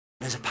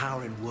There's a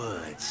power in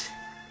words.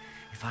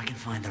 If I can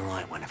find the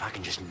right one, if I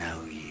can just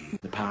know you.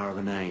 The power of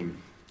a name.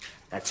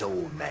 That's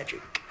all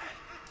magic.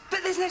 But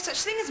there's no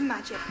such thing as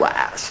magic. Well,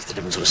 it's just a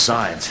different sort of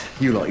science.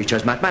 You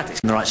chose mathematics.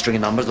 And the right string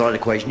of numbers, the right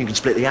equation, you can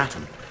split the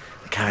atom.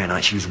 The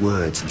Carrionites use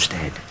words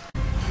instead.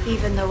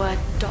 Even the word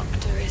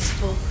doctor is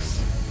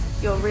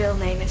false. Your real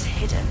name is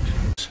hidden.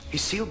 He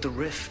sealed the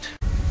rift.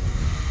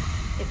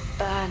 It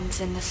burns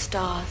in the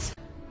stars.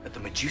 At the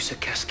Medusa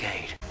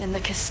Cascade. In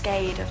the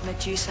cascade of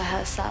Medusa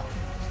herself.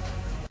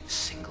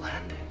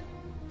 Single-handed.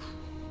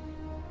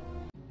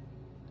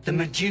 The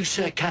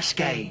Medusa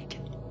Cascade.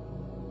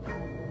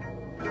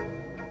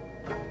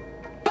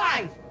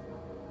 Bang!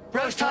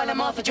 Rose Tyler,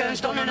 Martha Jones,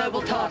 Donna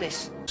Noble,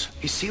 TARDIS.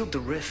 He sealed the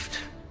rift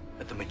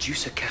at the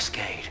Medusa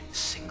Cascade.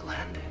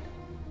 Single-handed.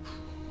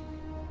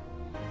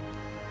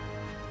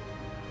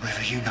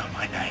 River, you know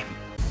my name.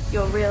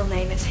 Your real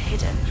name is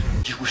hidden.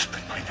 You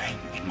whispered my name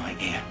in my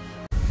ear.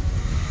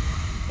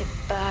 It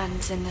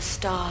burns in the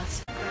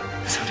stars.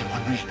 There's only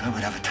one reason I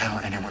would ever tell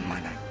anyone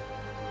my name.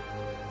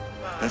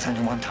 There's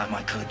only one time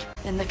I could.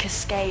 In the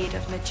cascade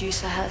of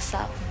Medusa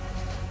herself.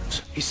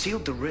 He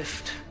sealed the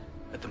rift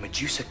at the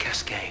Medusa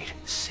Cascade,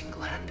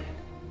 single-handed.